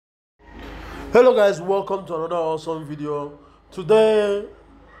Hello guys, welcome to another awesome video. Today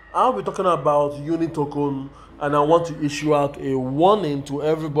I'll be talking about Uni token, and I want to issue out a warning to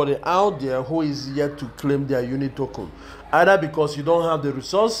everybody out there who is yet to claim their Uni token, either because you don't have the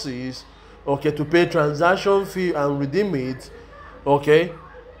resources, okay, to pay transaction fee and redeem it, okay,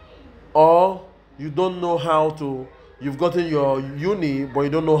 or you don't know how to, you've gotten your Uni but you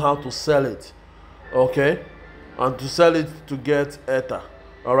don't know how to sell it, okay, and to sell it to get Ether.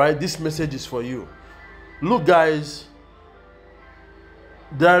 All right, this message is for you. Look guys,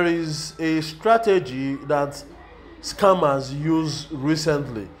 there is a strategy that scammers use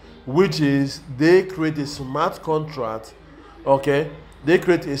recently, which is they create a smart contract, okay, they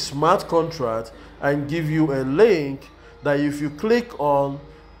create a smart contract and give you a link that if you click on,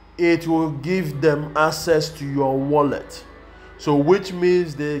 it will give them access to your wallet. So which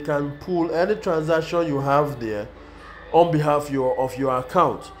means they can pull any transaction you have there on behalf of your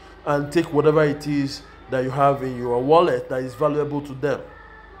account and take whatever it is that you have in your wallet that is valuable to them.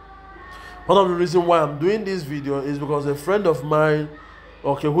 One of the reasons why I'm doing this video is because a friend of mine,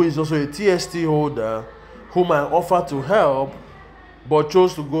 okay, who is also a TST holder, whom I offered to help but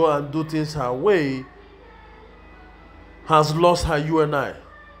chose to go and do things her way, has lost her UNI.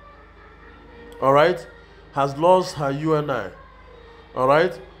 All right, has lost her UNI. All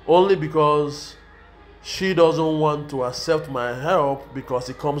right, only because she doesn't want to accept my help because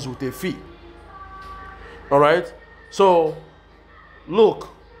it comes with a fee. All right, so look,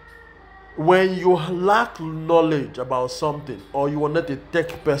 when you lack knowledge about something or you are not a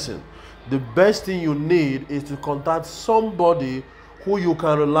tech person, the best thing you need is to contact somebody who you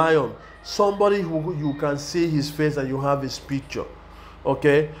can rely on, somebody who you can see his face and you have his picture,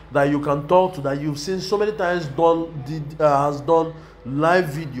 okay, that you can talk to, that you've seen so many times has done live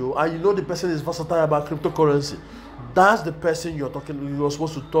video, and you know the person is versatile about cryptocurrency. That's the person you're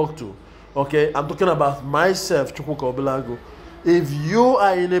supposed to talk to. Okay, I'm talking about myself, Chukwuka Obilago. If you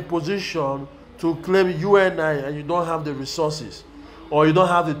are in a position to claim UNI and you don't have the resources, or you don't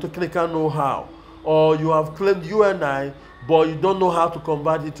have the technical know-how, or you have claimed UNI but you don't know how to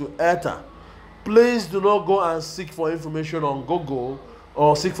convert it to Ether, please do not go and seek for information on Google,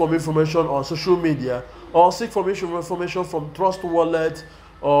 or seek for information on social media, or seek for information from Trust Wallet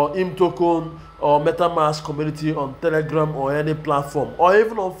or ImToken or MetaMask community on Telegram or any platform, or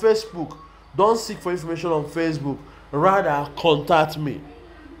even on Facebook. Don't seek for information on Facebook. Rather, contact me.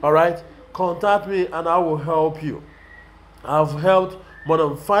 All right? Contact me and I will help you. I've helped more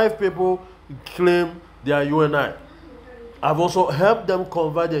than 5 people claim their UNI. I've also helped them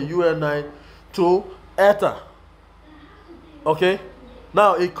convert their UNI to Ether. Okay?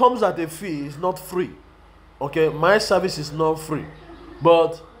 Now, it comes at a fee. It's not free. Okay? My service is not free.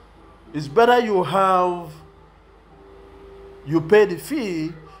 But it's better you pay the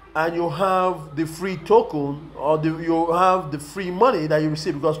fee and you have the free token, or you have the free money that you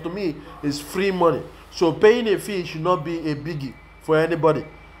receive, because to me, it's free money. So paying a fee should not be a biggie for anybody.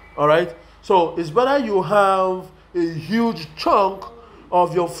 All right? So it's better you have a huge chunk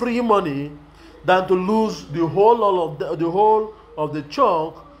of your free money than to lose the whole of the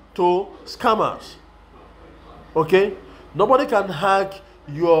chunk to scammers. Okay, nobody can hack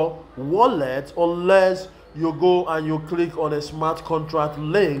your wallet unless you go and you click on a smart contract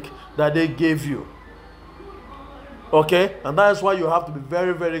link that they gave you. Okay, and that is why you have to be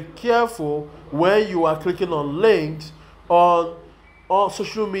very, very careful when you are clicking on links on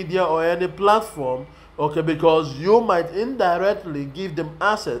social media or any platform. Okay, because you might indirectly give them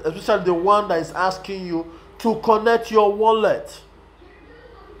access, especially the one that is asking you to connect your wallet.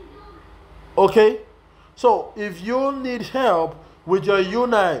 Okay, so if you need help with your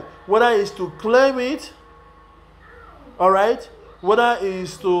UNI, whether it's to claim it, all right, whether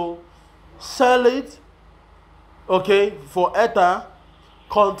it's to sell it, okay, for Ether,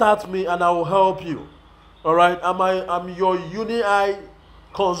 contact me and I will help you. All right, I'm your UNI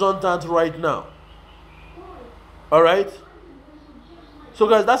consultant right now. All right, so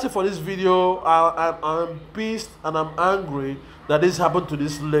guys, that's it for this video. I'm pissed and I'm angry that this happened to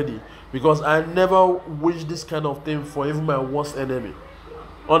this lady, because I never wish this kind of thing for even my worst enemy,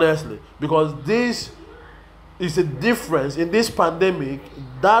 honestly, because this is a difference in this pandemic.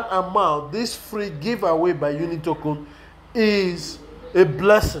 That amount, this free giveaway by Uni token, is a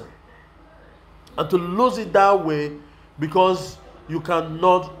blessing, and to lose it that way because you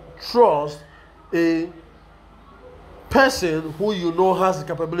cannot trust a person who you know has the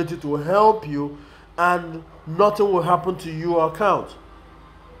capability to help you, and nothing will happen to your account.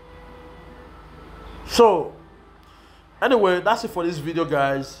 So anyway, that's it for this video,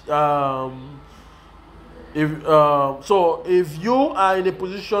 guys. If you are in a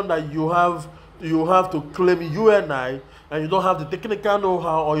position that you have to claim UNI and you don't have the technical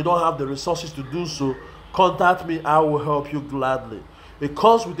know-how or you don't have the resources to do so, contact me. I will help you gladly. It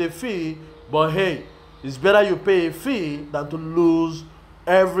comes with a fee, but hey, it's better you pay a fee than to lose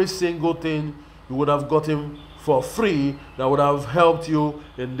every single thing you would have gotten for free that would have helped you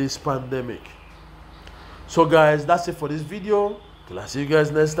in this pandemic. So guys, that's it for this video. Till I see you guys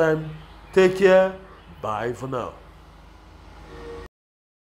next time. Take care. Bye for now.